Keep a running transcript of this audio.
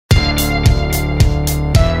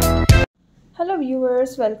Hello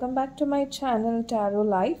viewers, welcome back to my channel Tarot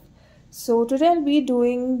Life. So today I'll be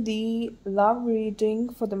doing the love reading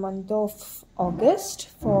for the month of August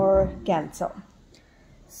for Cancer.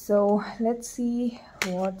 So let's see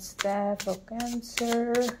what's there for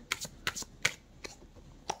Cancer.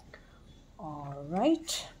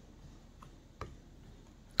 Alright.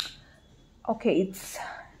 Okay, it's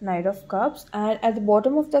Knight of Cups, and at the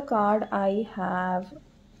bottom of the card I have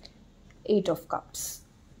Eight of Cups.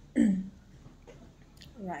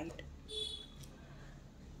 Right.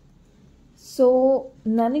 So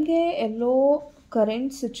ನನಗೆ ಎಲ್ಲೋ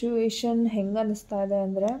current situation ಹೆಂಗೆ ಅನ್ನಿಸ್ತಾ ಇದೆ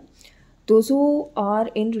ಅಂದರೆ ದೋಸ್ who are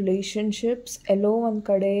in relationships ಎಲ್ಲೋ ಒಂದು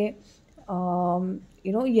ಕಡೆ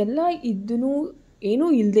ಏನೋ ಎಲ್ಲ ಇದ್ದೂ ಏನೂ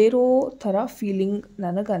ಇಲ್ಲದೇ ಇರೋ ಥರ ಫೀಲಿಂಗ್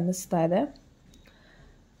ನನಗೆ ಅನ್ನಿಸ್ತಾ ಇದೆ.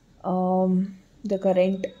 The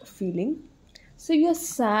current feeling. So you are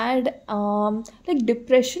sad, like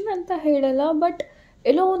depression ಅಂತ ಹೇಳಲ್ಲ, ಬಟ್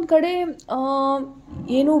ಎಲ್ಲೋ ಒಂದು ಕಡೆ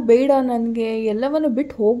ಏನೂ ಬೇಡ, ನನಗೆ ಎಲ್ಲವನ್ನು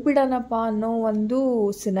ಬಿಟ್ಟು ಹೋಗ್ಬಿಡೋಣಪ್ಪ ಅನ್ನೋ ಒಂದು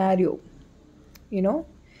scenario. YONO,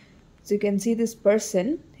 so you can see this person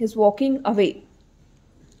is walking away.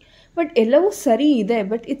 But ಎಲ್ಲವೂ ಸರಿ ಇದೆ,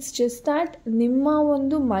 ಬಟ್ ಇಟ್ಸ್ ಜಸ್ಟ್ ದ್ಯಾಟ್ ನಿಮ್ಮ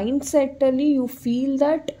ಒಂದು mind ಸೆಟ್ಟಲ್ಲಿ you feel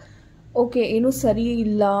that okay ಏನೂ ಸರಿ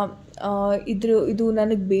ಇಲ್ಲ, ಇದು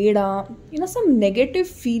ನನಗೆ ಬೇಡ, some negative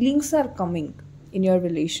feelings R coming in your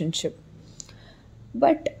relationship.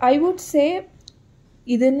 But I would say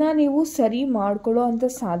ಇದನ್ನು ನೀವು ಸರಿ ಮಾಡ್ಕೊಳ್ಳೋ ಅಂಥ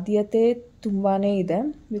ಸಾಧ್ಯತೆ ತುಂಬಾ ಇದೆ,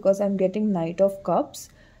 because I am getting knight of cups.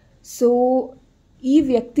 So ಈ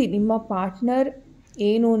ವ್ಯಕ್ತಿ, ನಿಮ್ಮ ಪಾರ್ಟ್ನರ್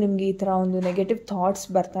ಏನು ನಿಮಗೆ ಈ ಥರ ಒಂದು ನೆಗೆಟಿವ್ ಥಾಟ್ಸ್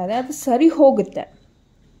ಬರ್ತಾ ಇದೆ, ಅದು ಸರಿ ಹೋಗುತ್ತೆ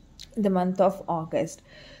the month of August.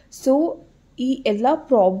 So ಈ ಎಲ್ಲ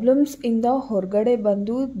ಪ್ರಾಬ್ಲಮ್ಸ್ ಇಂದ ಹೊರಗಡೆ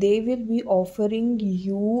ಬಂದು they will be offering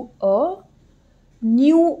you a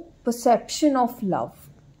new perception of love.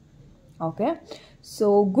 Okay, so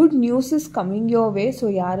good news is coming your way. So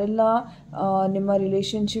ಯಾರೆಲ್ಲ ನಿಮ್ಮ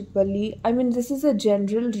ರಿಲೇಷನ್ಶಿಪ್ಪಲ್ಲಿ, I mean this is a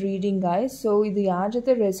general reading guys. So ಇದು ಯಾರ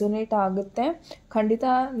ಜೊತೆ ರೆಸೊನೇಟ್ ಆಗುತ್ತೆ ಖಂಡಿತ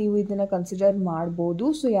ನೀವು ಇದನ್ನು ಕನ್ಸಿಡರ್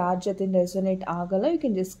ಮಾಡ್ಬೋದು. ಸೊ ಯಾರ ಜೊತೆ ರೆಸೊನೇಟ್ ಆಗಲ್ಲ, you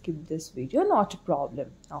can just skip this video, not a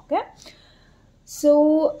problem. Okay, so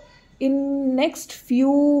in next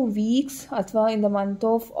few weeks ಅಥವಾ in the month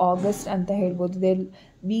of August ಅಂತ ಹೇಳ್ಬೋದು, there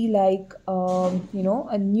be like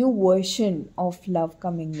a new version of love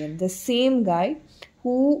coming in. The same guy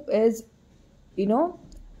who is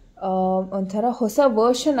ಒಂಥರ ಹೊಸ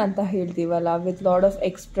version ಅಂತ ಹೇಳ್ತೀವಲ್ಲ, with lot of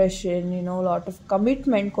expression, lot of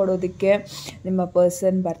commitment ಕೊಡೋದಕ್ಕೆ ನಿಮ್ಮ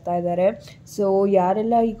person ಬರ್ತಾ ಇದ್ದಾರೆ. ಸೊ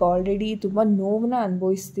ಯಾರೆಲ್ಲ ಈಗ ಆಲ್ರೆಡಿ ತುಂಬ ನೋವನ್ನ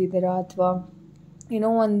ಅನುಭವಿಸ್ತಿದ್ದೀರಾ ಅಥವಾ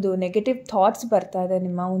ಒಂದು ನೆಗೆಟಿವ್ ಥಾಟ್ಸ್ ಬರ್ತಾ ಇದೆ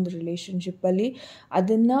ನಿಮ್ಮ ಒಂದು ರಿಲೇಷನ್ಶಿಪ್ಪಲ್ಲಿ,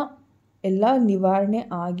 ಅದನ್ನು ಎಲ್ಲ ನಿವಾರಣೆ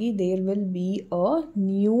ಆಗಿ there will be a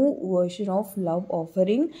new version of love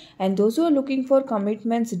offering. And those who are looking for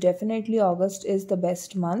commitments, definitely August is the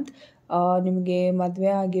best month. ನಿಮಗೆ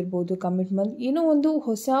ಮದುವೆ ಆಗಿರ್ಬೋದು, ಕಮಿಟ್ಮೆಂಟ್, ಒಂದು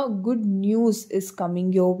ಹೊಸ good news is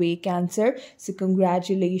coming your way cancer. So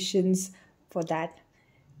congratulations for that.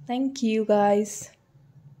 Thank you guys.